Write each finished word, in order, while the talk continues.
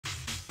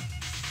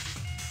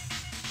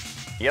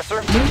Yes,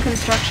 sir. New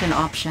construction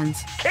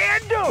options.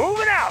 Can do!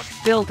 Moving out!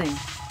 Building.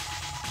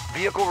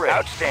 Vehicle ready.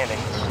 Outstanding.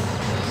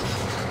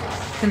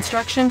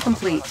 Construction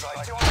complete.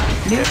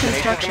 New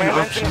construction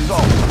options.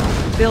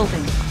 Installed.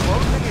 Building.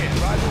 Closing in.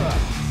 Driver up.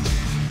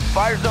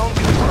 Fire zone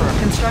confirmed.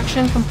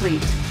 Construction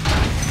complete.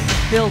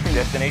 Building.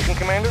 Destination,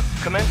 Commander?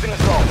 Commencing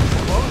assault.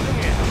 Closing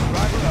in.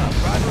 Driver up.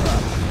 Driver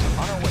up.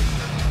 On our way,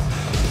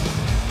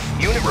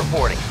 sir. Unit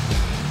reporting.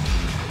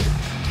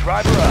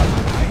 Driver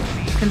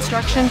up.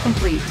 Construction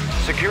complete.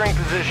 Securing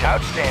position.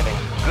 Outstanding.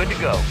 Good to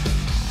go.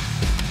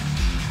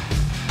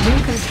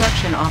 New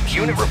construction options.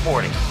 Unit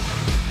reporting.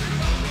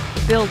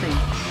 Building.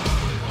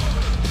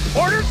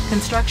 Orders?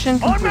 Construction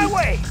complete. On my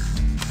way!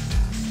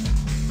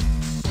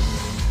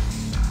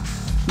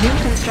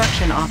 New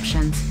construction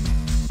options.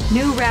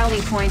 New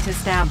rally point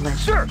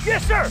established. Sir!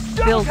 Yes, sir!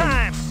 Double Building.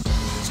 time!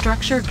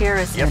 Structure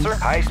garrison. Yes, sir.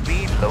 High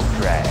speed, low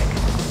drag.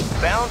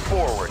 Bound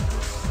forward.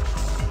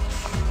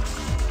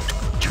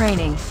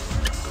 Training.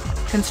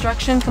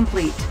 Construction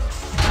complete.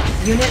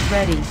 Unit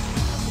ready.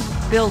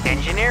 Building.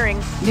 Engineering.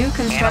 New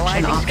construction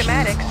Analyzing options.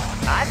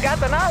 schematics. I've got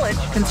the knowledge.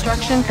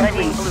 Construction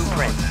Studying complete.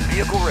 blueprints.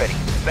 Vehicle ready.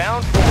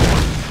 Bound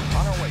forward.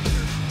 On our way,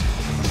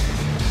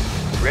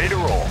 sir. Ready to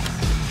roll.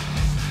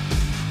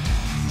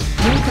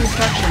 New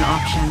construction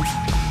options.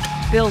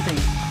 Building.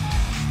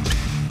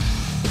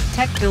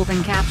 Tech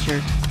building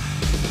captured.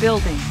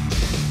 Building.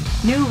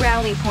 New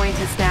rally point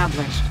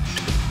established.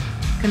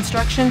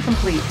 Construction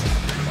complete.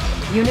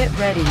 Unit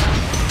ready.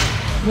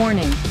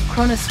 Warning,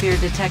 chronosphere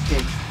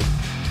detected.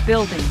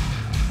 Building.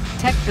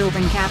 Tech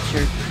building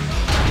captured.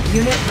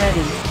 Unit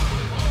ready.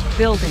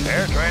 Building.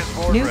 Air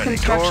transport New ready.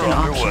 construction Tour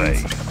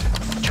underway.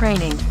 options.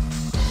 Training.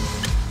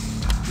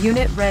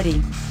 Unit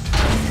ready.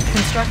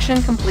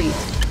 Construction complete.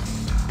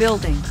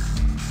 Building.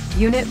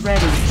 Unit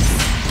ready.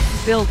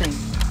 Building.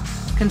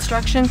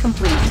 Construction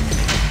complete.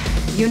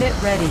 Unit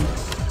ready.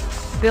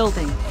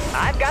 Building.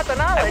 I've got the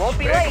knowledge. I won't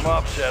be Pick late. them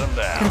up, set them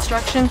down.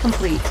 Construction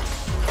complete.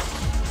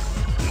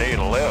 Need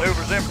a lift.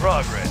 Maneuvers in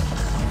progress.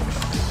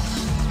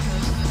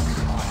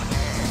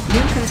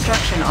 New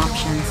construction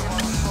options.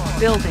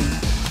 Building.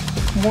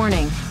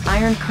 Warning,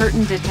 iron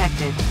curtain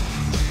detected.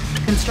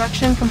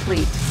 Construction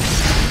complete.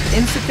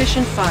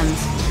 Insufficient funds.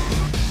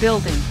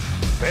 Building.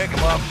 Pick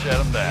them up, set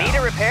them down. Need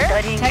a repair?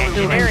 Studying Tech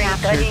building engineering.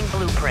 captured. Studying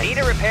blueprint. Need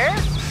a repair?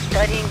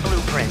 Studying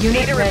blueprint.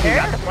 Unit Need a ready. repair?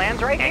 Got the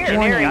plans right here.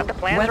 Warning, Got the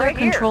plans weather right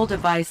here. control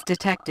device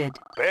detected.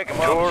 Pick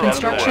them up,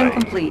 Construction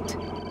complete.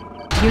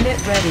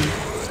 Unit ready.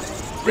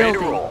 Ready to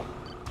Building. roll.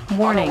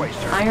 Warning, On our way,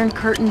 sir. iron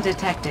curtain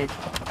detected.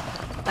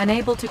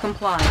 Unable to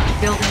comply.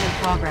 Building in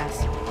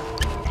progress.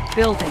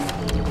 Building.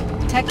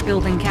 Tech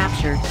building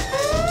captured.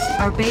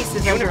 Our base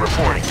is Unit under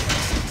reporting.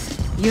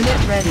 attack.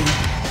 Unit ready.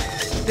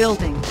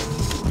 Building.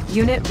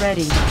 Unit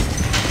ready.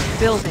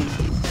 Building.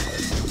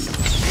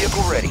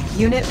 Vehicle ready.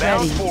 Unit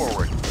Bound ready.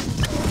 forward.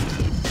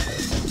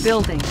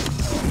 Building.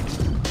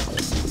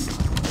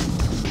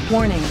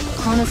 Warning,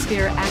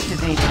 chronosphere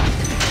activated.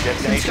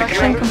 Destination Construction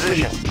commander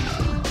complete.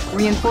 position.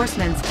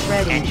 Reinforcements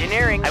ready.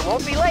 Engineering. I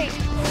won't be late.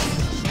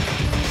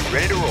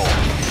 Ready to roll.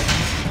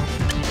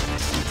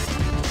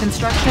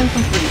 Construction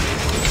complete.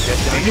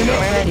 Destination Unit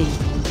commander. ready.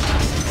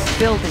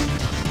 Building.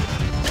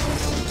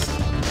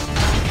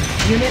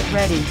 Unit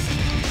ready.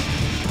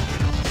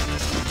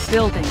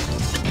 Building.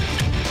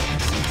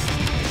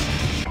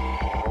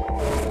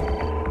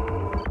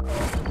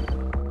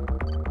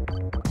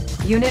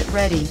 Unit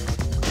ready.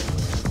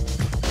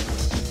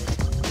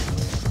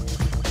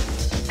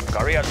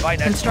 Korea's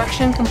fighting.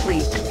 Construction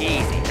complete.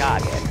 Easy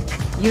target.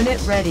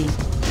 Unit ready.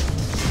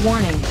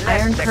 Warning,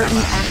 iron curtain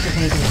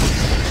activated.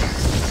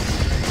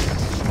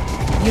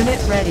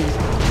 Unit ready.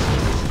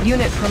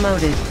 Unit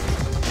promoted.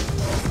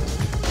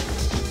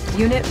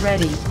 Unit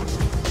ready.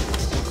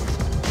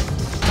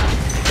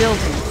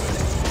 Building.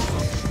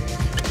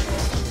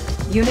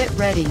 Unit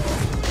ready.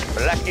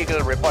 Black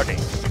Eagle reporting.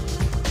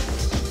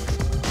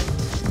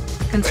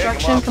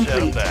 Construction Pick 'em up, set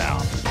 'em complete.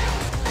 down.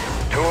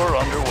 Tour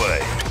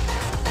underway.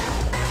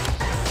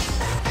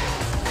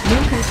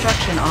 New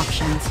construction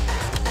options.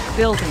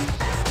 Building.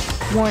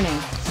 Warning,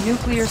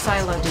 nuclear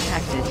silo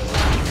detected.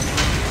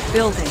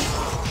 Building.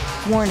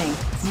 Warning,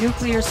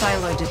 nuclear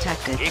silo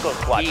detected. Eagle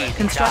Squad. Easy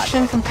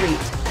Construction complete.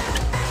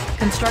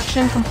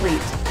 Construction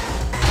complete.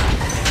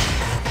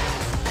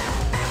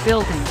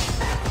 Building.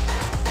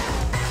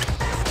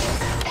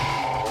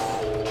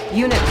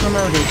 Unit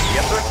promoted.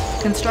 Yes,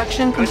 sir.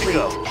 Construction Good to complete.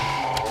 go.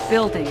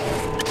 Building.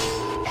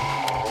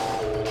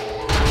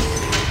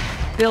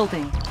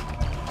 Building.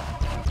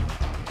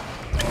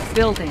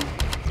 Building.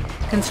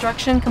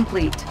 Construction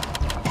complete.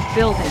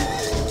 Building.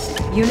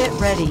 Unit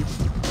ready.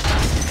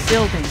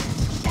 Building.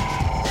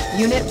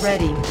 Unit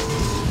ready.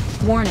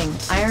 Warning,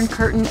 iron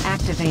curtain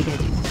activated.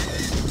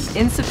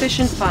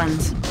 Insufficient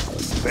funds.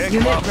 Pick 'em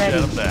Unit up, set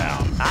ready. 'em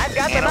down. I've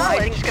got the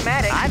knowledge.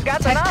 Schematic. I've got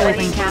the Tech knowledge.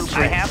 building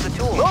captured. I have the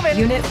tools. Moving.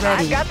 Unit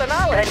ready. I've got the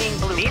knowledge. Studying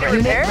blueprint. Need a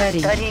Unit repair? ready.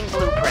 Studying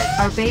blueprint.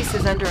 Our base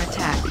is under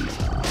attack.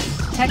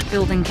 Tech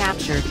building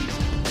captured.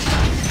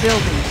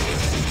 Building.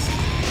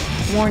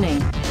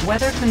 Warning,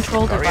 weather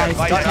control Korea's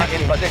device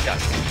fighting in detected. position.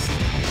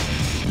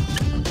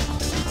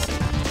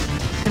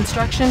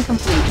 Construction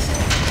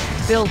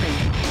complete. Building.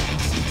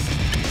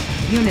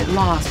 Unit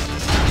lost.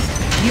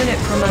 Unit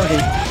promoted.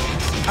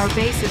 Our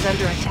base is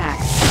under attack.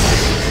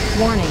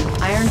 Warning,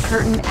 Iron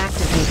Curtain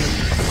activated.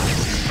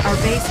 Our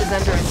base is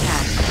under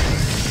attack.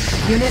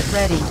 Unit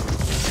ready.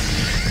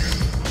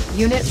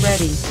 Unit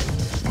ready.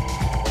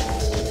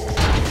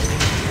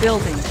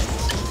 Building.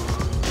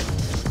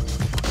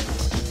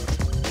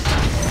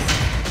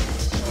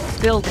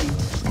 Building.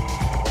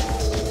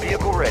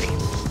 Vehicle ready.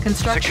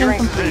 Construction Securing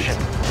complete.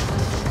 position.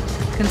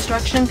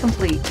 Construction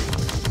complete.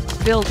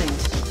 Building.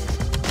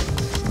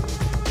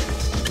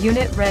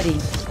 Unit ready.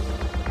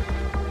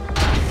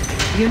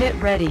 Unit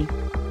ready.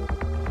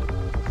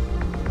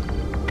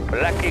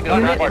 Black Eagle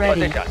Unit in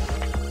ready. position.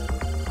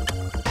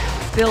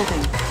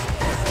 Building.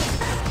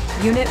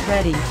 Unit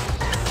ready.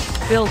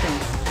 Building.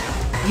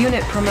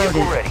 Unit promoted.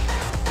 Vehicle ready.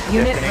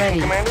 Unit Destination, ready.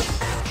 Commander?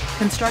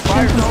 Construction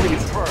Fire zone complete.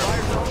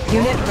 confirmed.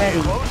 Unit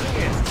ready. Closing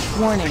in.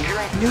 Warning.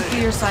 Securing position.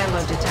 Nuclear silo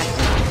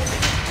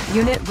detected.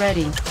 Unit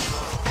ready.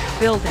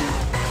 Building.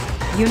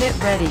 Unit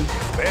ready.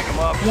 Pick 'em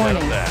up,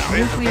 Warning. settle down.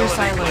 Nuclear Visibility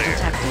silo clear.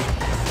 detected.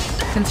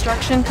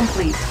 Construction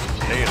complete.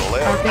 Need a Our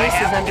lift. base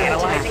is under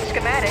Analyzing attack.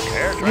 schematics.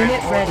 Air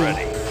Unit transport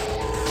ready.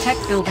 Tech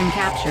building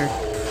captured.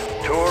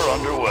 Tour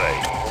underway.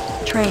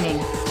 Training.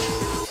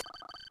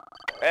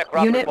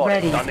 Aircraft Unit reporting.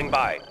 ready. Standing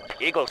by.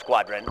 Eagle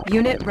Squadron.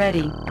 Unit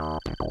ready.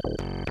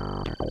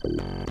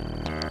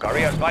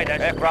 Carrier's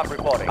finest. Aircraft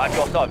reporting. At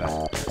your service.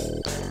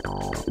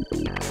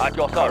 At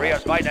your service.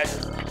 Carrier's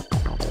finest.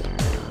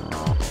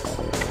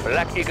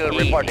 Black Eagle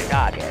reporting.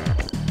 Target.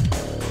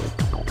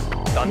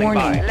 Standing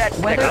Warning. by. Let's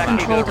Weather Black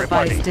control Eagle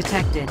device reporting.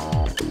 detected.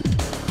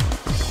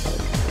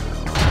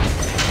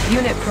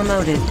 Unit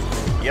promoted.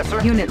 Yes,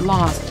 sir. Unit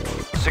lost.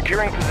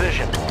 Securing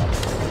position.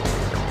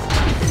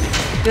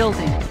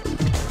 Building.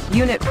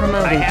 Unit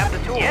promoted. I have the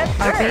tools. Yes,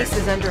 sir. Our base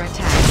is under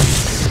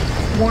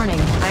attack. Warning,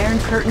 Iron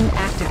Curtain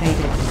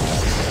activated.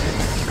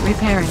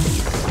 Repairing.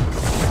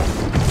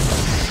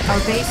 Our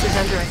base is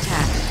under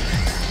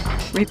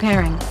attack.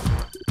 Repairing.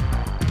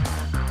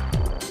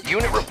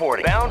 Unit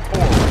reporting. Bound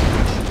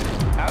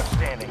forward.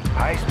 Outstanding.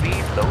 High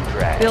speed, low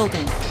drag.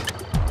 Building.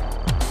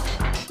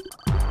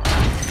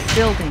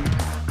 Building.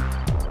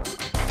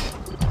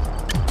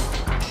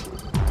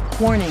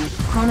 Warning,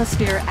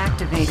 chronosphere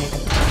activated.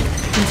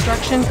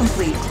 Construction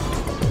complete.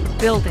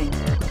 Building.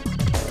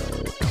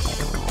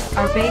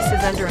 Our base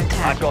is under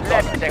attack. At your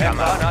service. Take a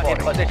man in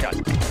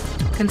position.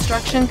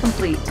 Construction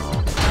complete.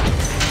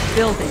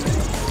 Building.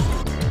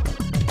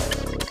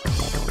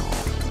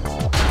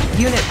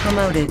 Unit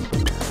promoted.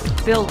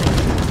 Building.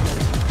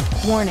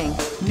 Warning,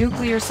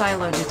 nuclear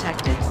silo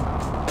detected.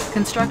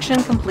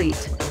 Construction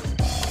complete.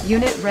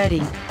 Unit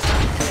ready.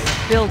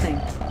 Building.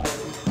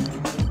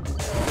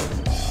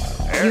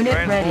 Air Unit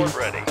transport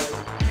ready.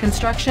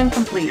 Construction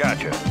complete.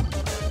 Gotcha.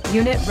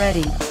 Unit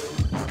ready.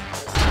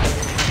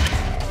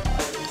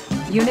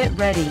 Unit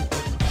ready.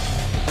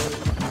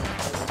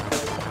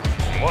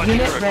 What's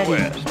Unit your ready.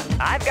 request?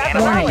 I've got the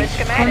Warning, knowledge.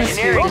 Schematics.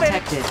 chronosphere Moving.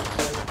 detected.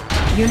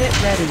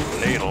 Unit ready.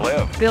 Need a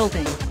lift.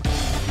 Building.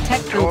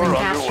 Tech Tour building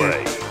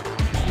underway.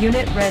 captured.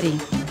 Unit ready.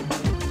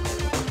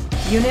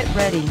 Unit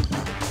ready.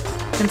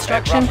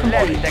 Construction Aircraft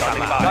ready. complete. Take a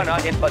man.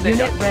 Gunner in position.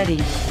 Unit ready.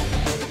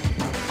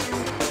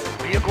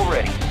 Vehicle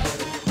ready.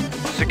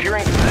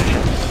 Securing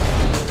position.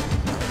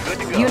 Good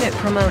to go. Unit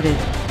promoted.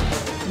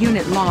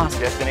 Unit lost.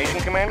 Destination,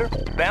 Commander?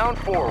 Bound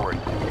forward.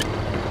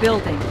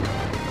 Building.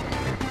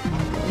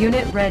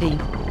 Unit ready.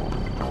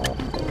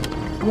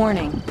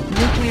 Warning,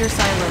 nuclear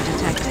silo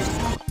detected.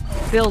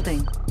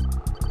 Building.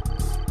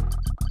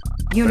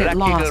 Unit Black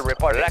lost. Eagle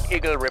report. Black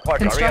Eagle report.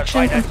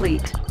 Construction Carrier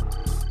complete.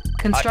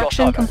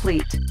 Construction service.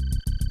 complete.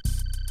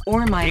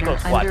 Ore miner Eagle under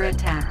Squadron.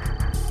 attack.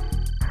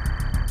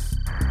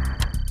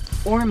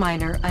 Ore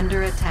miner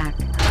under attack.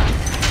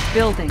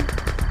 Building.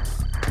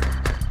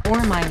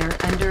 Ore miner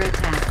under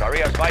attack.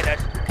 Carrier's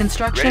finest.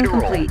 Construction Ready to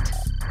roll. complete.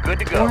 Good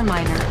to go. Ore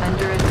miner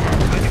under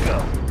attack. Good to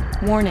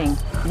go. Warning,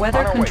 weather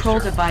On our way, control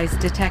sir. device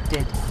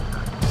detected.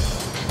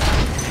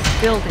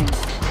 Building.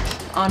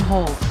 On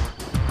hold.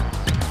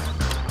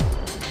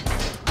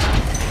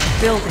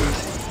 Building.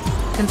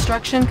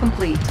 Construction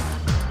complete.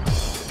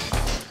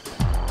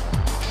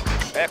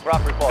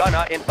 Aircraft report.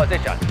 Gunner in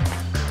position.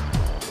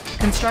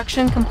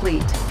 Construction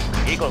complete.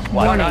 Eagle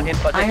Squadron Warning, in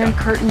position. Iron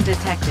Curtain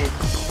detected.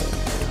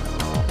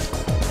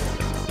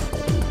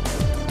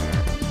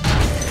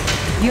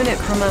 Unit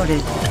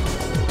promoted.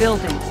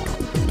 Building.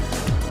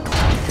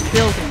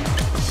 Building.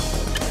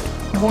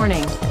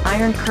 Warning,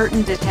 Iron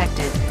Curtain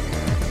detected.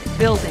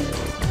 Building.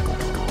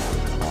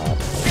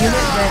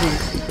 Unit ready.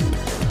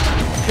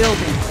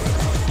 Building.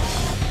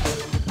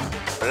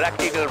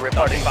 Black Eagle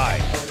reporting by.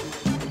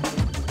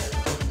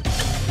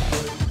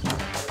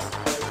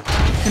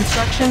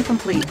 Construction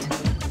complete.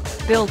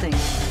 Building.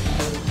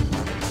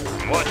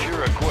 What's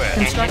your request?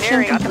 Construction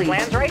Engineering. Got the complete.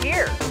 plans right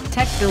here.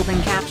 Tech building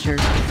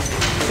captured.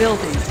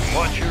 Building.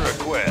 What's your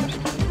request?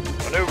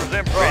 Maneuvers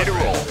in progress. Ready to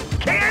roll.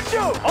 Can do.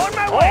 On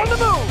my way. On the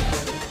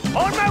move.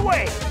 On my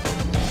way.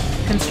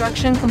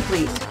 Construction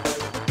complete.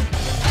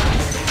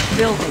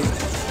 Building.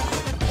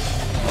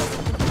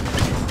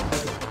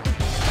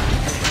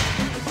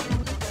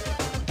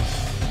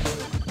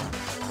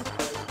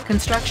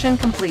 Construction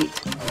complete.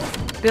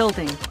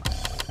 Building.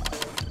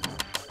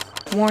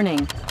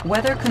 Warning.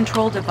 Weather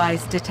control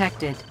device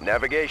detected.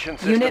 Navigation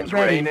Unit systems,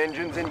 ready. rain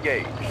engines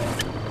engaged.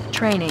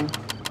 Training.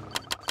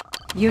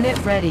 Unit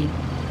ready.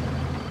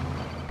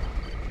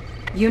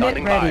 Unit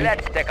Standing by. ready.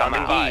 Let's take 'em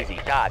out. Easy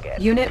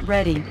target. Unit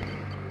ready.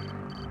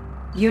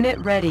 Unit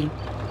ready.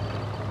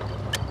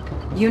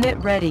 Unit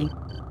ready.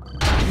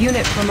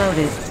 Unit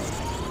promoted.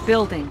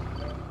 Building.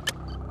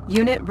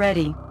 Unit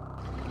ready.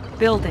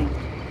 Building.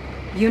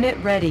 Unit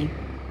ready.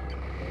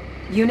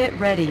 Unit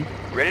ready.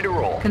 Ready to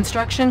roll.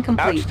 Construction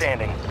complete.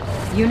 Outstanding.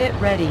 Unit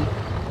ready.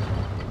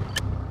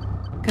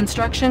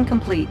 Construction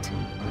complete.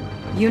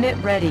 Unit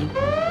ready.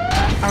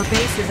 Our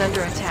base is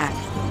under attack.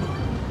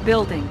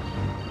 Building.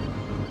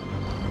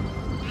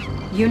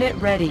 Unit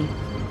ready.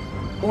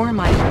 Ore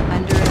miner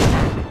under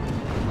attack.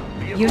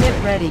 Vehicle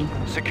Unit ready.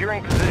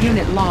 Securing position.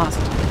 Unit lost.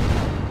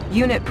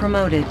 Unit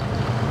promoted.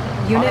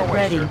 Unit On our way,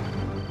 ready. sir.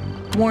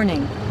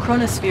 Warning.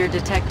 Chronosphere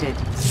detected.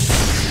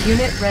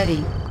 Unit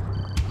ready.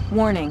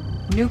 Warning.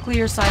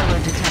 Nuclear silo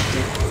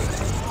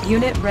detected.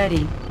 Unit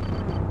ready.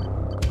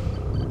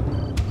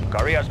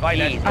 Courier's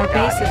finest. Our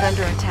base is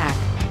under attack.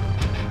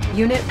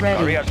 Unit ready.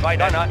 Courier's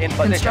finest. In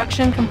position.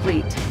 Construction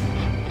complete.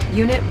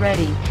 Unit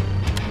ready.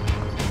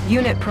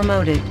 Unit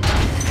promoted.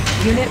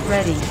 Unit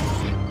ready.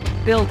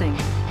 Building.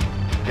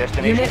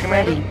 Destination Unit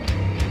commander.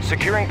 ready.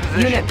 Securing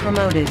position. Unit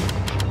promoted.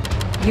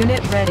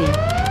 Unit ready.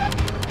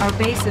 Our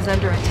base is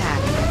under attack.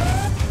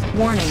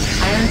 Warning.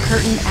 Iron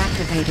curtain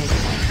activated.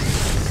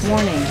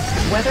 Warning.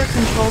 Weather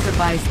control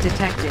device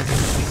detected.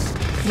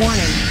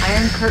 Warning.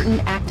 Iron curtain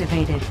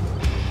activated.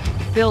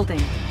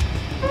 Building.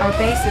 Our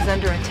base is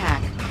under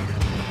attack.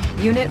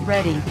 Unit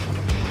ready.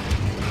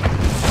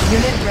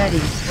 Unit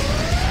ready.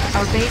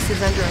 Our base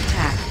is under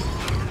attack.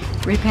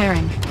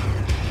 Repairing.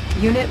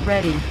 Unit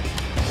ready.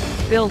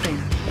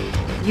 Building.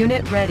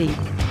 Unit ready.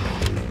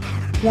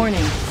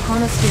 Warning.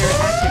 Chronosphere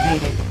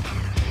activated.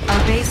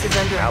 Our base is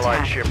under Allied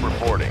attack. ship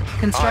reporting.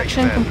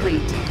 Construction Aye, Commander.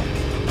 complete.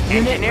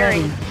 Unit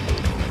ready. Engineering.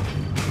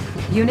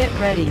 Unit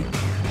ready.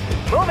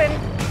 Moving.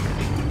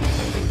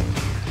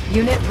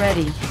 Unit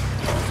ready.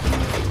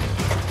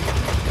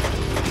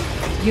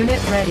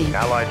 Unit ready.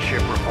 Allied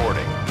ship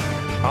reporting.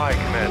 Aye,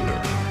 Commander.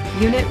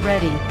 Unit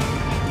ready.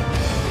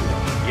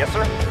 Yes,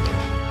 sir.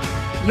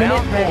 Unit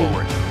Bound ready.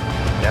 forward.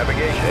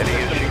 Navigation ready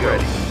as she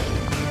goes.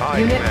 Aye,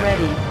 Unit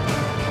Commander. ready.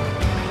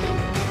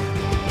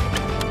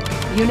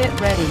 Unit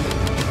ready.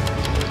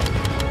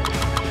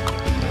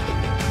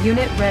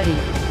 Unit ready.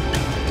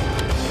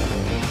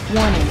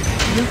 Warning.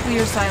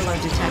 Nuclear silo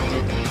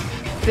detected.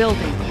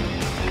 Building.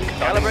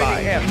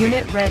 Calibrating air.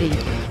 Unit ready.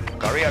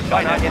 Courier's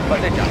finest. In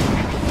position.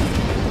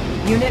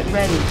 Unit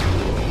ready.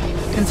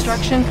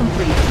 Construction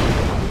complete.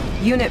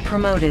 Unit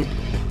promoted.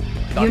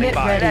 Unit Standing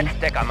by. ready. Let's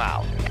take 'em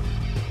out.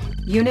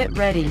 Unit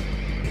ready.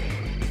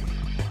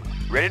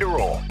 Ready to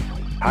roll.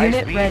 High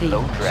Unit speed, ready.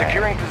 low drag.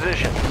 Securing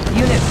position.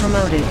 Unit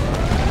promoted.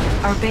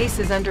 Our base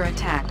is under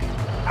attack.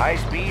 High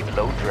speed,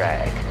 low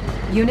drag.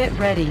 Unit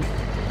ready.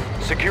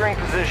 Securing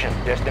position.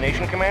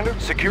 Destination commander.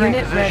 Securing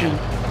Unit position.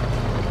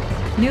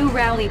 ready. New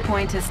rally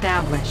point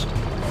established.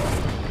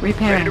 Ready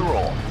Repairing. to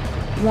roll.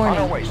 Warning.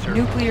 On our way, sir.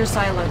 Nuclear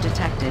silo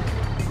detected.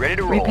 Ready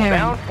to roll. Repairing.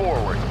 Bound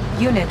forward.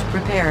 Unit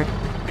repaired.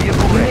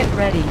 Vehicle Unit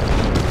ready.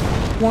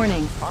 ready.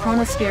 Warning.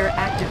 Chronosphere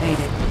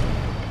activated.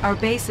 Our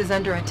base is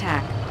under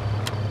attack.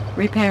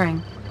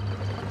 Repairing.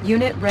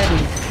 Unit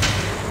ready.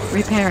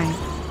 Repairing.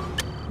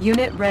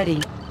 Unit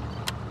ready.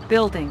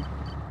 Building.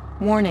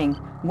 Warning.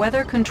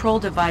 Weather control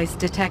device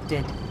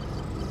detected.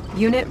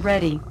 Unit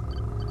ready.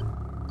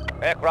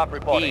 Aircraft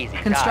reporting. Easy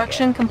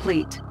Construction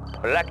complete.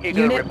 target. Black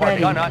Eagle Unit reporting.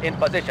 ready. Gunner in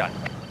position.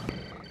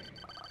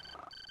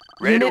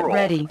 Ready to Unit roll.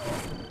 ready.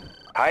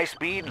 High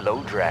speed,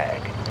 low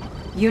drag.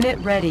 Unit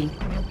ready.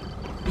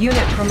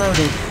 Unit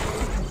promoted.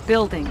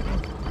 Building.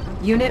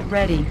 Unit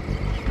ready.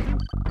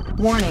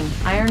 Warning.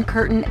 Iron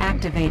curtain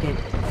activated.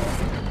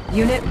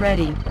 Unit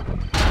ready.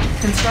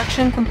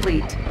 Construction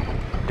complete.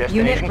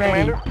 Destination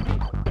ready. commander.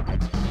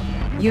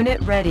 Unit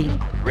ready.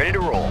 Ready to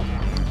roll.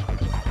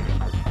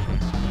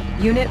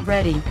 Unit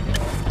ready.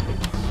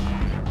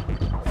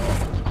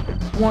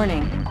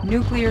 Warning.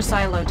 Nuclear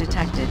silo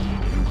detected.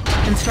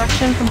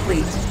 Construction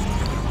complete.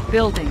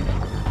 Building.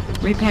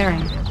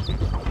 Repairing.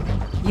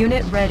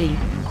 Unit ready.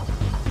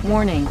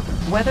 Warning.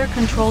 Weather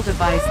control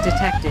device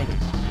detected.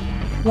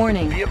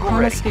 Warning. Vehicle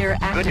ready. Chronosphere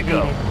Good to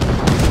go. activated.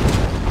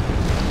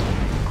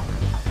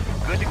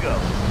 Good to go.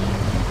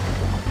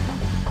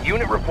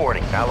 Unit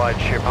reporting. Allied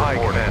ship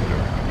reporting.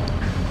 Commander.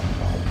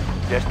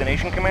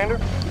 Destination commander.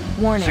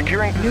 Warning.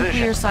 Securing position.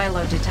 Nuclear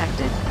silo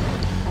detected.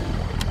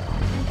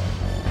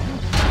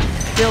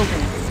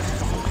 Building.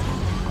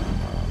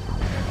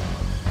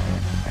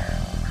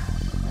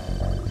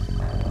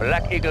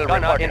 Black Eagle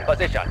reporting. In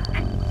position.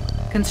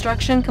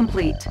 Construction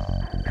complete.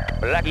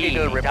 Black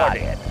Eagle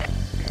reporting.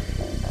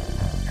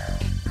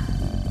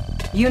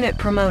 Unit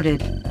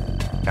promoted.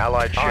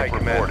 Allied ship Aye,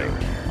 reporting.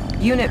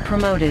 Unit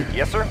promoted.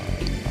 Yes, sir.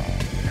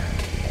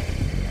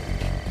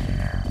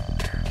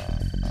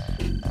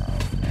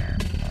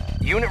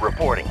 Unit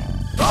reporting.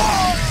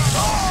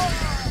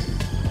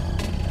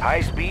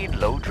 High speed,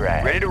 low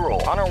drag. Ready to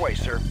roll. On our way,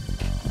 sir.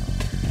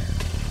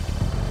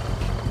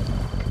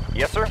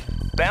 Yes, sir.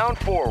 Bound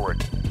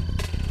forward.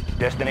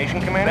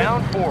 Destination, Commander?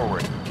 Bound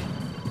forward.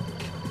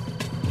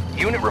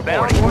 Unit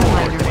reporting. Ore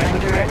miner Forward.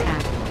 under Ready?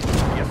 attack.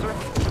 Yes, sir.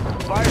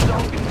 Fire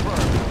zone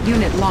confirmed.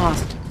 Unit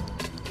lost.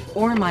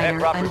 Ore miner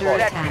Aircraft under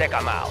report. attack. Check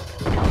 'em out.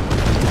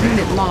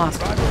 Unit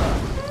lost. Roger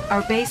up.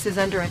 Our base is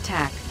under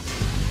attack.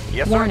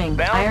 Yes, sir. Warning,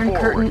 Bound Iron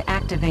forward. Curtain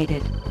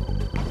activated.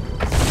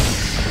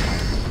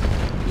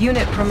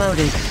 Unit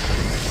promoted.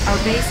 Our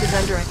base is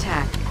under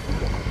attack.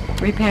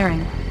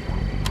 Repairing.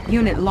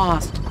 Unit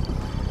lost.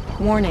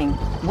 Warning,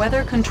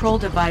 weather control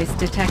device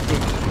detected.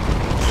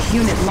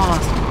 Unit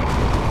lost.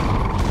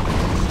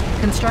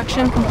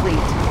 Construction complete.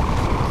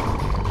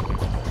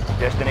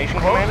 Destination,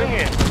 Commander? Closing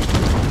in.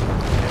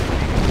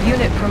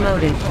 Unit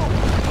promoted.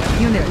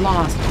 Unit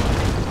lost.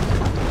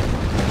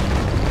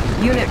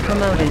 Unit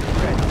promoted.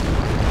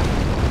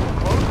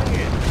 Closing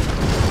in.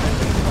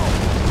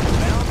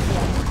 Bound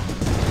forward.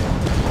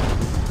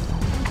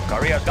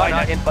 Carrier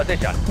gunner in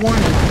position.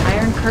 Warning,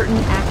 Iron Curtain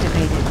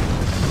activated.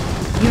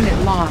 Unit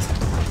lost.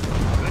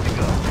 Good to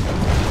go.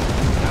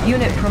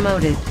 Unit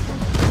promoted.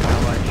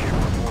 Allied ship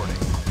reporting.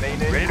 Main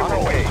engine Ready to on our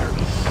roll. way, sir.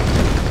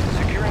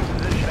 Securing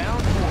position.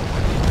 Bound forward.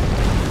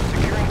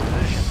 Securing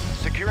position.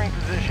 Securing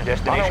position.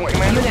 Destination,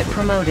 Commander? Unit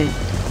promoted.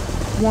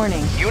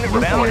 Warning, Unit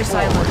nuclear rebellion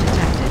silo forward.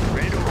 detected.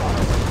 Ready to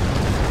roll.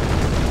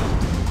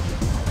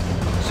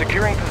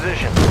 Securing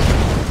position.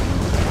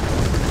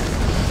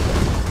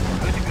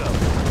 Good to go.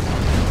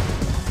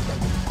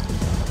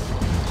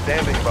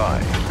 Standing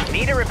by.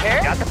 Need a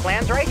repair? Got the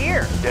plans right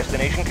here.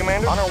 Destination,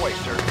 Commander? On our way,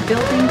 sir.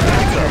 Building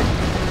captured.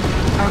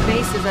 Our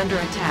base is under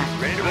attack.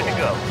 Ready to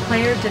go.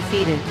 Player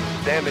defeated.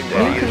 Standing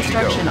by. New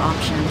construction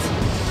options.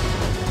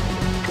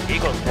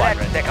 Eagle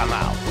Squadron, check 'em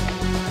out.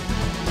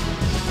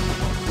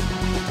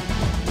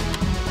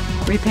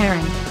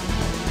 Repairing.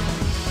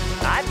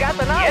 I've got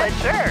the knowledge,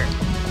 sure.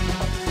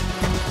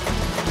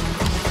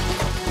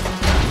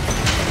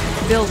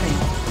 Building.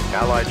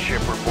 Allied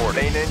ship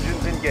reporting. Main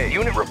engines engaged.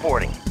 Unit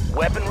reporting.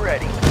 Weapon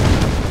ready.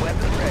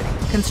 Weapon ready.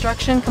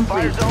 Construction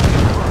Fire complete. zone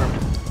confirmed.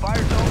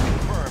 Fire zone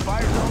confirmed.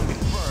 Fire zone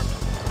confirmed.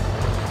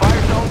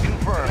 Fire zone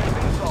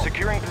confirmed.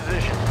 Securing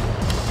position.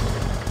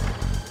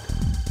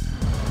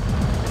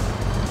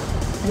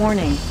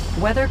 Warning,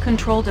 weather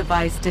control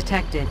device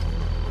detected.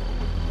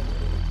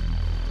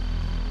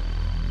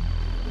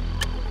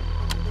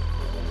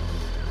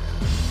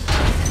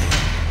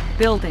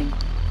 Building.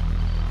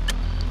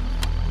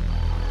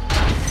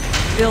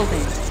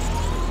 Building.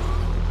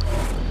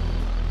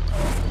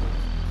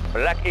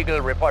 Black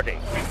Eagle reporting.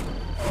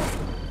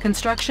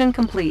 Construction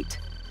complete.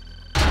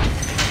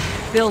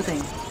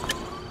 Building.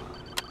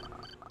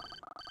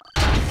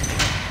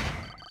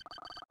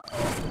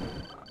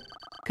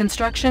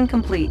 Construction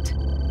complete.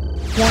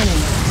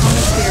 Warning,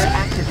 hemisphere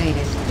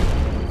activated.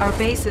 Our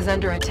base is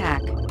under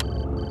attack.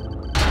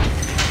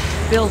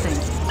 Building.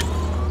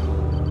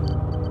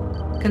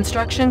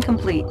 Construction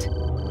complete.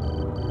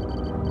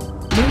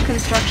 New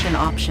construction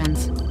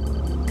options.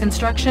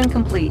 Construction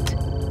complete.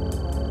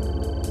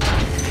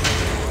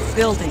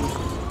 Building.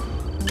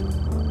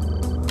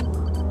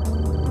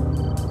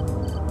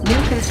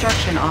 New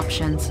construction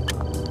options.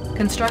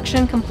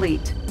 Construction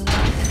complete.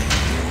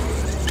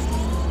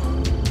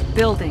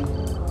 Building.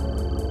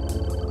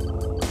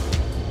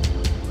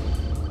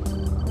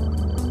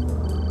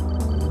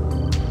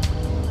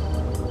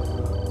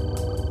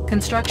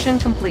 Construction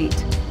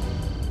complete.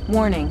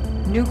 Warning,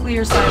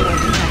 nuclear silo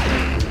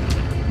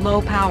detected.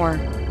 Low power.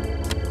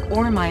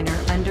 Ore miner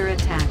under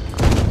attack.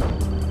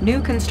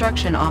 New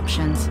construction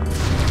options.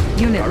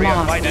 Unit Carrier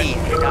lost. fighter, easy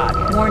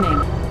target.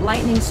 Warning,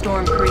 lightning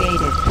storm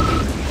created.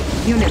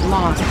 Unit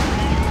lost.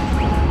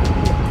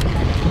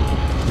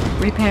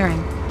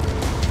 Repairing.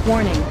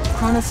 Warning,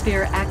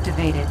 chronosphere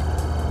activated.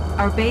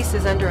 Our base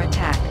is under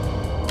attack.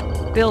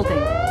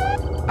 Building.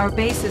 Our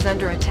base is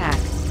under attack.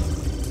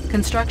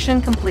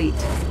 Construction complete.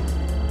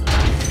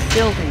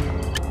 Building.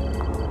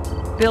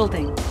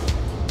 Building.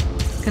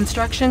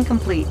 Construction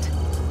complete.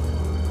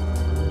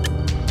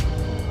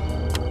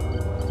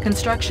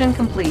 Construction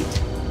complete.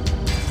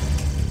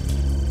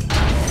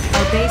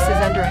 Our base is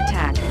under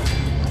attack.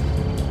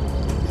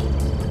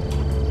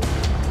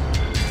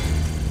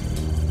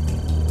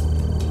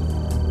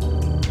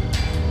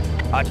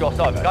 At your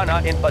service.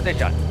 Gunner in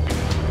position.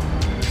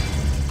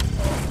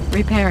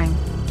 Repairing.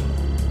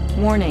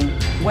 Warning,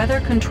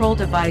 weather control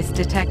device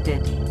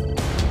detected.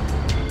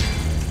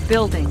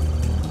 Building.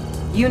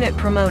 Unit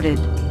promoted.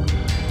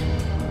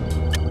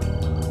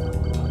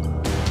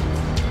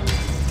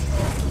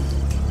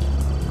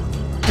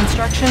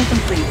 Construction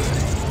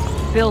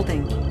complete.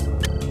 Building.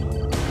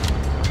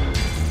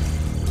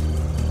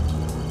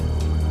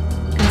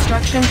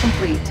 Construction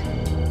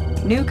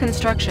complete. New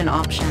construction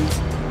options.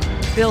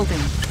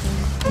 Building.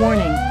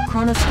 Warning,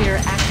 chronosphere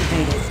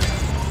activated.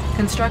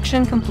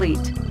 Construction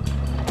complete.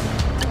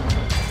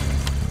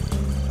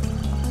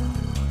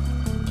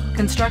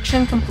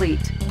 Construction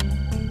complete.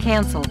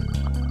 Cancelled.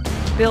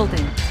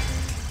 Building.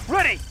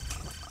 Ready!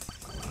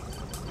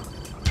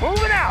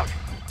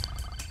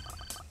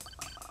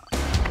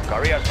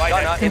 Barriers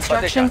gunner in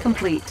Construction position.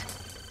 complete.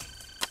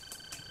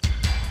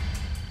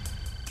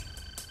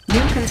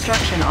 New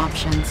construction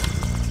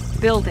options.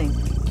 Building.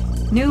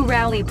 New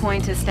rally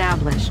point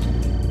established.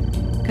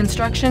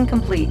 Construction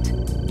complete.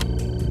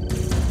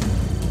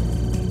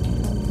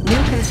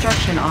 New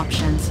construction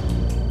options.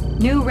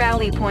 New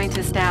rally point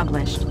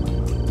established.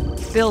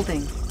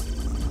 Building.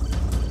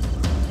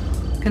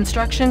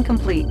 Construction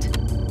complete.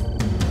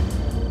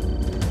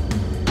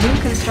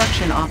 New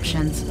construction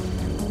options.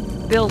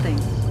 Building.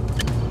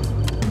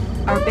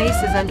 Our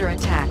base is under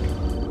attack.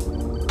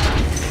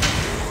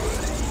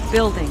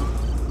 Building.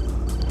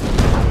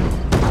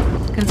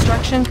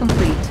 Construction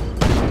complete.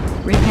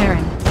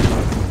 Repairing.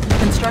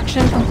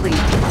 Construction complete.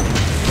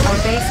 Our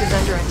base is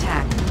under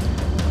attack.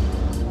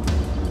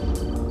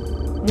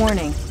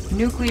 Warning.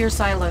 Nuclear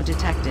silo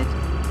detected.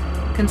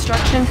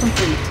 Construction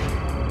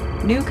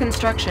complete. New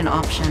construction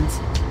options.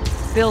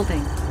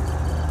 Building.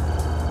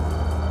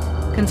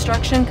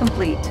 Construction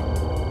complete.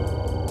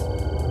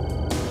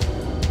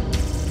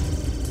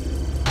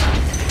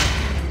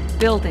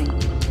 Building.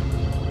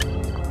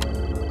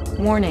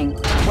 Warning.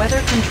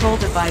 Weather control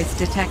device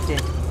detected.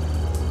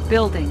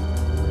 Building.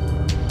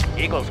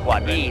 Eagle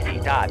Squad, easy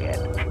target.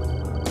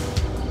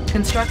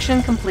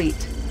 Construction complete.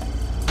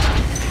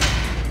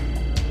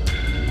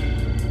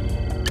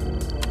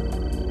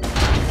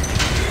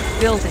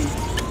 Building.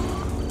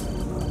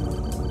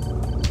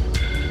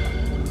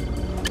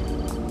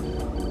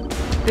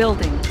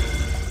 Building.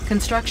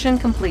 Construction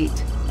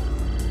complete.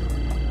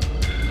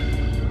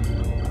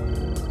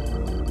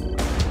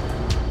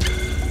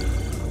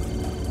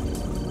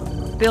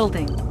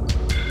 Building.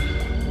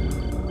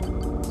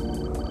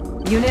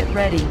 Unit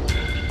ready.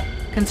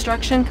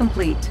 Construction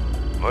complete.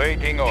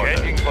 Waiting order.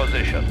 Changing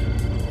position.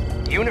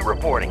 Unit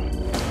reporting.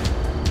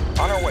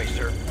 On our way,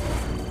 sir.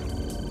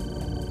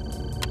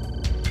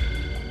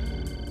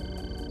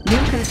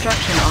 New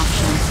construction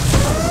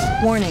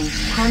options. Warning.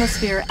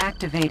 Chronosphere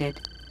activated.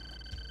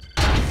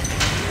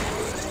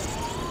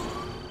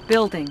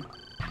 Building.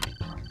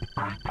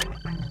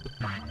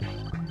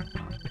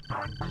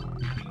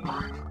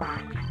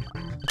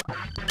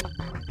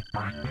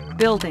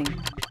 Building.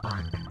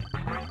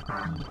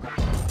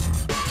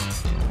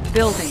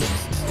 Building.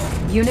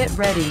 Unit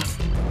ready.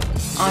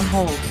 On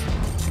hold.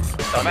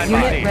 Command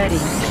Unit ready.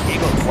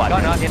 Eagle Squad,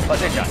 gunner in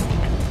position.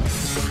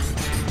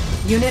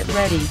 Unit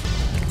ready.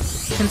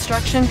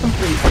 Construction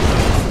complete.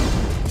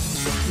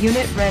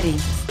 Unit ready.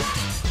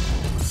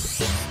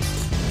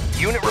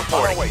 Unit reporting.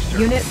 On our way, sir.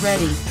 Unit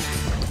ready.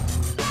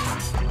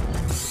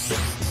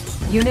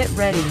 Unit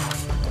ready.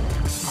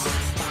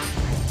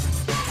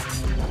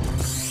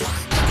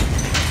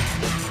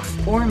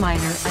 Ore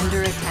miner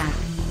under attack.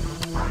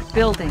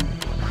 Building.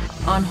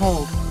 On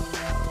hold.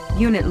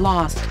 Unit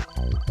lost.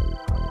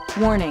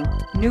 Warning.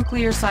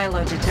 Nuclear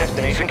silo detected.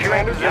 Destination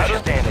commander,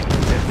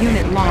 outstanding.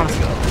 Unit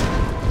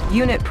lost.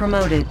 Unit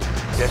promoted.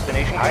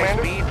 Destination high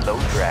speed, low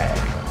drag.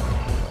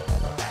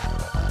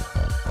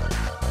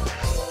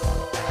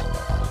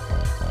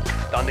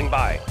 Standing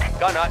by.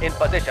 Gunner in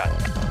position.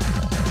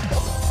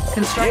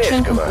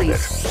 Construction complete.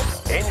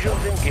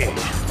 Engines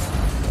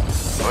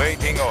engaged.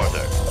 Waiting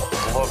order.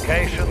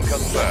 Location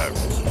confirmed.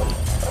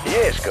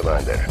 Yes,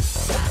 Commander.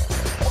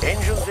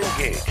 Engines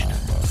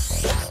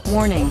engaged.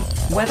 Warning.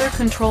 Weather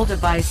control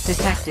device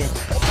detected.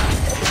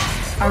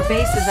 Our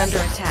base is under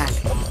attack.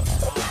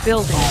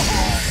 Building.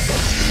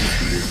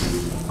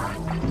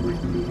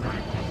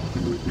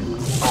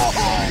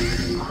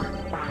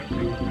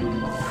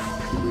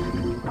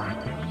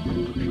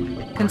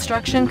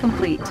 Construction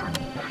complete.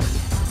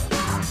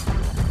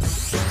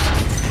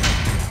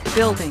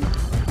 Building.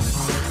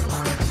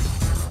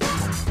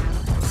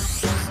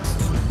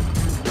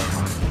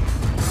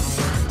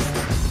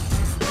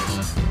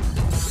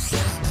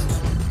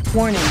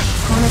 Warning.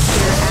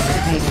 Chronosphere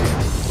activated.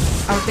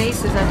 Our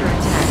base is under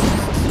attack.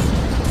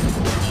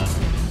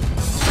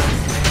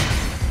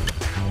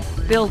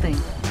 Building.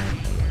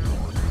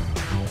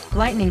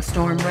 Lightning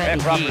storm ready.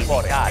 Aircraft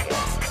reporting.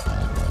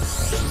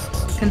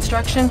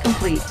 Construction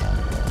complete.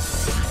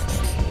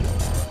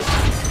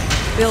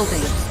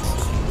 Building.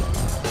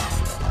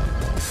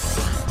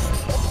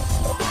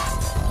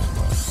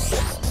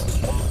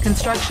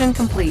 Construction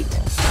complete.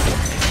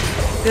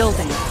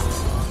 Building.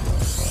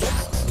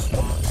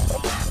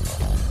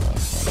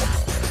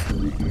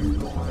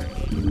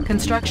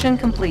 Construction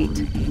complete.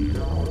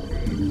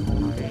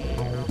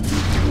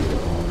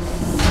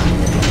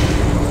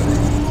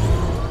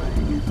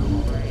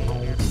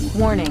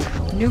 Warning.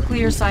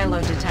 Nuclear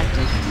silo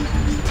detected.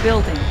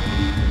 Building.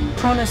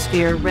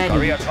 Chronosphere ready.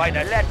 Barriers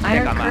fighter, let's take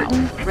Iron 'em out.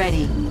 curtain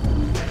ready.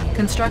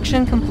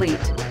 Construction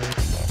complete.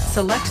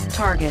 Select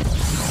target.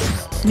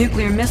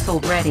 Nuclear missile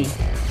ready.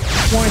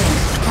 Warning.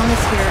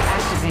 Chronosphere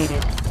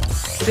activated.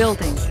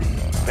 Building.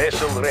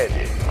 Vessel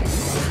ready.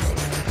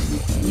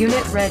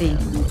 Unit ready.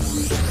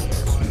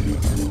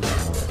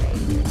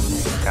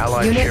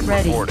 Allied Unit ship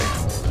ready. reporting.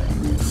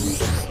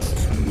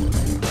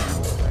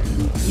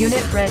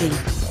 Unit ready.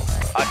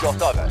 At your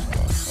service.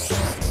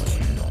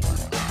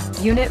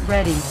 Unit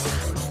ready.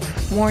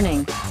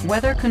 Warning.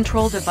 Weather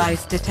control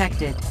device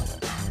detected.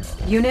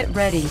 Unit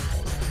ready.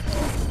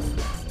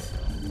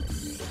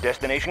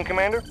 Destination,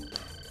 Commander?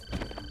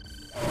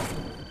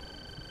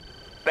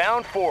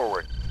 Bound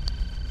forward.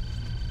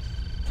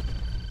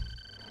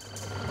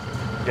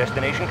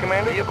 Destination,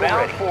 Commander? Vehicle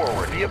Bound ready.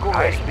 forward. Vehicle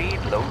High ready.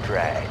 speed, low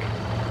drag.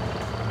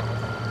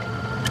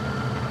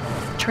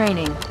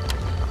 Training.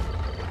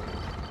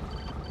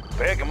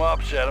 Pick him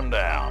up, set him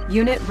down.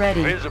 Unit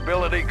ready.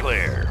 Visibility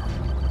clear.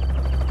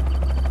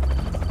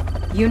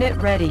 Unit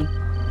ready.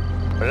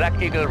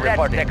 Black Eagle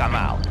report. Take him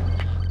out.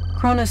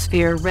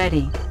 Chronosphere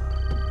ready.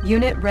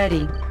 Unit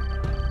ready.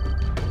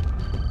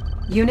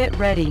 Unit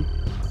ready.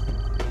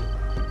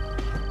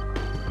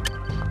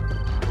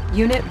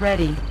 Unit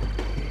ready.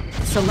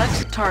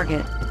 Select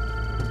target.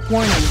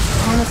 Warning,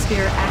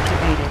 chronosphere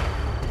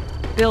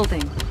activated.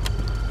 Building.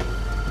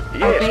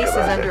 Our base is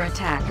under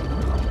attack.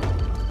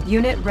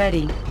 Unit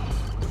ready.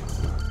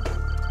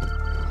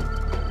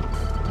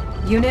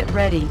 Unit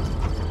ready.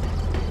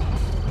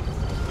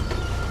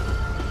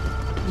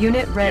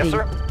 Unit ready. Yes,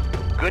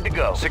 sir. Good to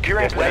go.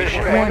 Securing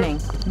Destination position.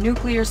 Warning,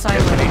 nuclear silo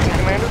Destination,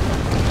 detected.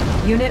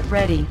 Commander? Unit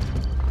ready.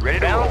 Ready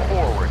to roll.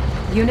 Forward.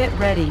 Unit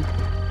ready.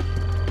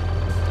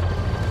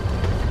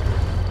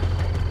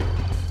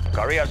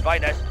 Korea's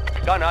finest.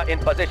 Gunner in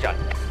position.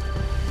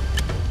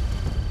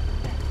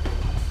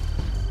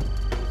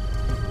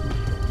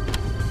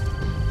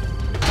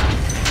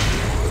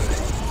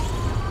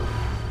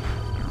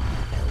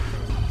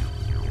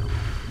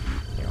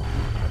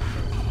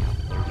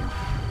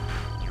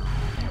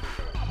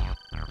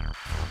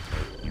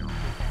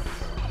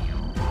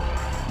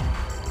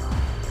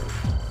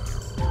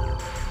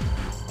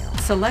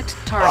 Select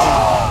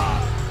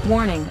target.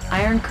 Warning,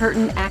 Iron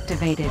Curtain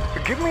activated.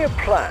 Give me a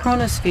plan.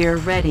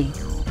 Chronosphere ready.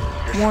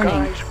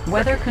 Warning, Disguise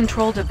weather ready.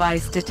 control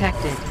device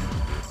detected.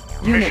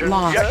 Unit Mission-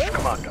 lost. Yes,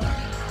 Commander.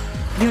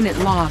 Unit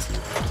lost.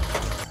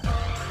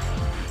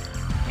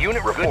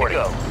 Unit reporting.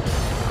 Good to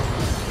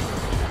go.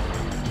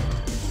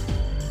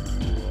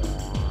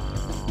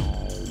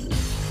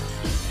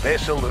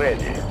 Vessel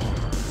ready.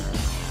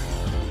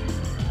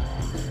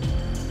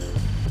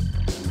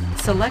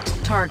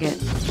 Select target.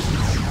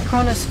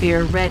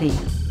 Chronosphere ready.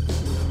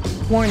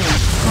 Warning,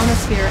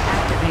 chronosphere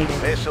activated.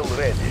 Vessel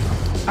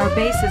ready. Our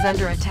base is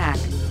under attack.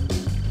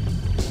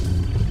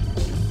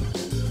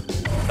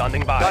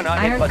 Standing by. Gunner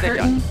in Iron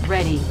position. Curtain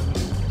ready.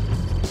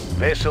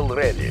 Vessel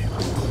ready.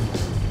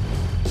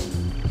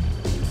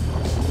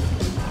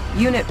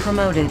 Unit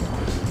promoted.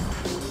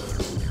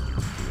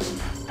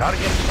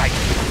 Target sighted.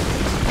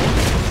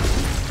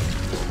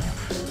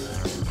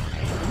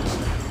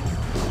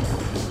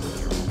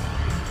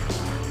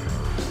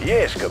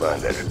 Yes,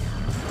 Commander.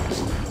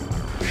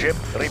 Ship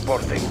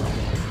reporting.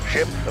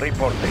 Ship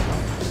reporting.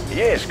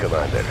 Yes,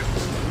 Commander.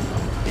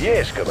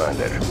 Yes,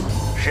 Commander.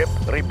 Ship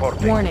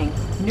reporting. Warning,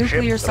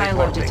 nuclear Ship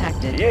silo reporting.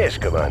 detected. Yes,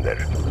 Commander.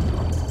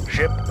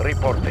 Ship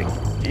reporting.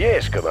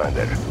 Yes,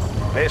 Commander.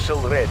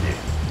 Vessel ready.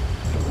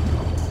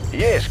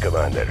 Yes,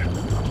 Commander.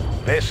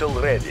 Vessel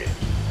ready.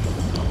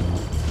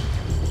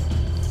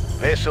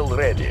 Vessel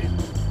ready.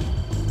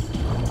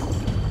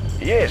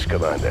 Yes,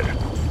 Commander.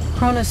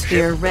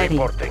 Chronosphere Ship ready.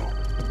 reporting.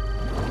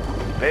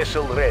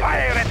 Vessel ready.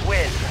 Fire at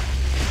will.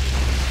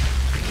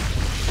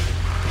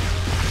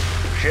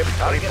 Ship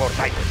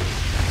reporting.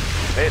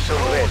 Vessel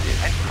ready.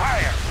 And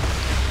fire.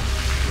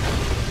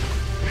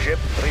 Ship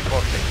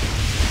reporting.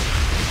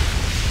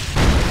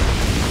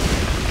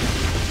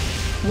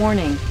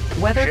 Warning,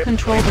 weather Ship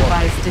control reporting.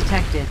 device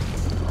detected.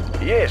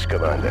 Yes,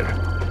 Commander.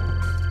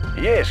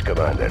 Yes,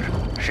 Commander.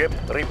 Ship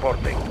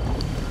reporting.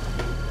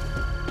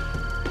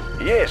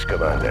 Yes,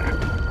 Commander.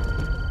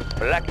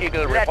 Black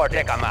Eagle report.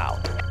 Take him out.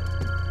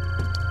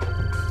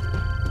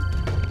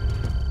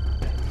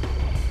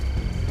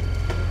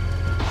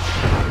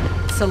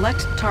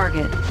 Select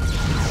target.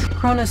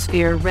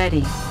 Chronosphere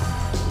ready.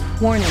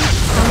 Warning,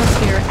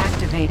 chronosphere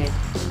activated.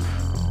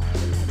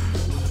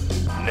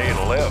 Need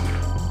a lift.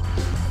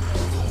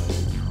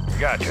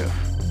 Gotcha.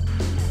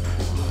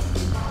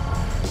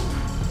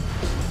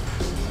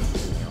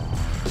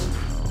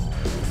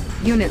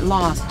 Unit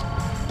lost.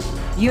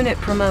 Unit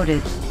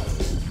promoted.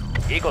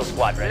 Eagle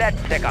Squadron.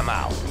 Let's take him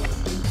out.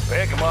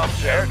 Pick him up,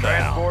 sir.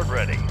 Transport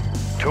ready.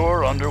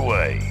 Tour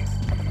underway.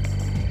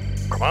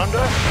 Commander,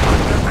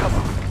 under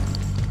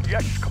cover.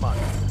 Yes,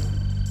 Commander.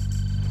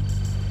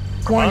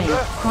 Warning,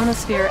 Commander?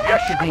 chronosphere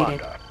Yes, activated.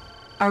 Commander.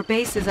 Our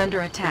base is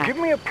under attack. Give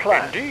me a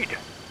plan. Indeed.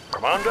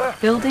 Commander,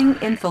 Building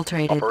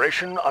infiltrated.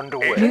 operation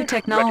underway. New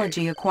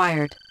technology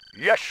acquired.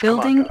 Ready. Yes,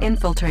 Building Commander.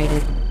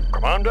 infiltrated.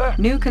 Commander,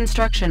 New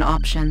construction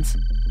options.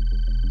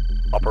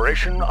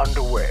 operation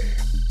underway.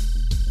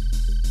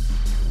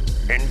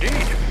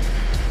 Indeed.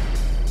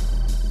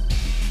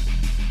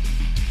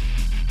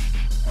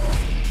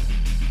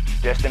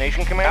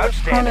 Destination, Commander?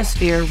 Outstanding.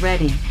 Chronosphere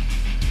ready.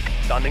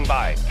 Standing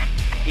by.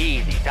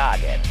 Easy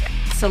target.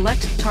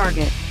 Select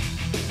target.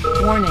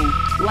 Warning,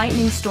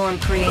 lightning storm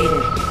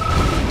created.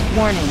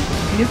 Warning,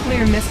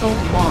 nuclear missile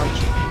launch.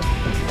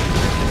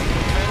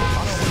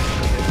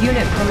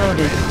 Unit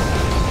promoted.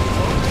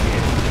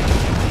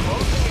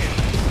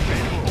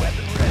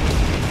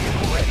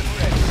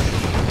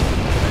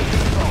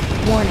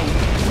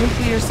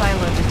 Nuclear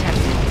silo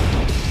detected.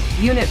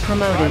 Unit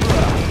promoted.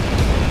 Driver up.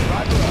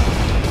 Driver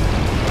up.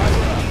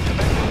 Driver up.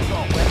 Commencing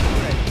assault. Weapons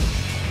ready.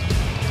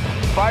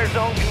 Fire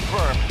zone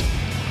confirmed.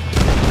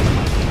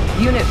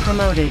 Unit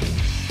promoted.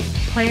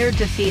 Player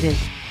defeated.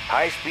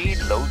 High speed,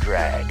 low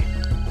drag.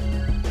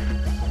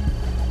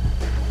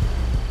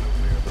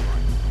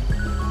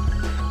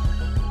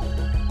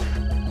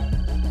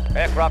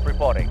 Aircraft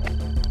reporting.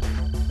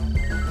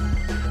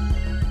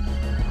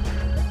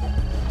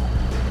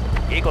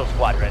 Eagle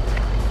Squadron.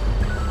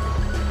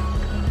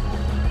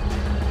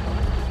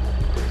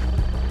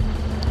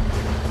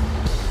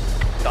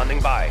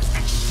 Standing by.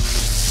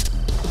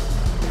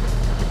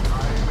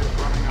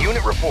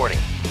 Unit reporting.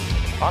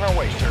 On our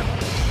way, sir.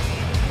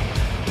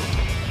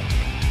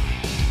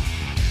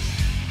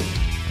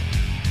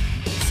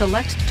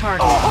 Select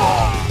target.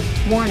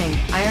 Warning,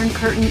 Iron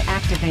Curtain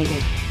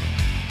activated.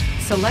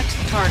 Select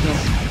target.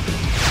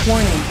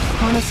 Warning,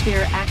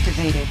 Chronosphere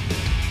activated.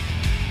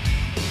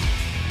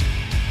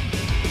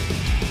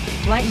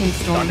 Lightning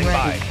storm Standing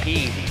ready. by.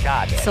 Easy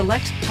target.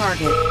 Select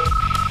target.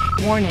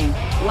 Warning,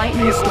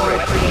 lightning storm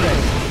created.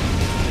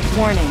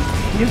 Warning,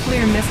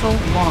 nuclear missile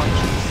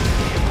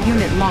launched.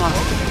 Unit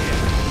lost.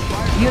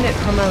 Unit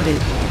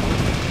promoted.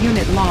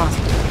 Unit lost.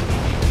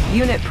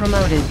 Unit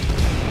promoted.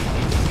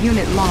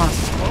 Unit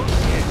lost.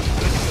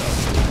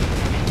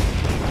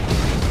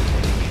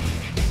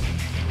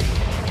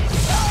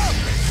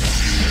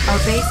 Our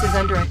base is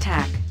under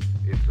attack.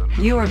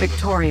 You are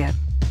victorious.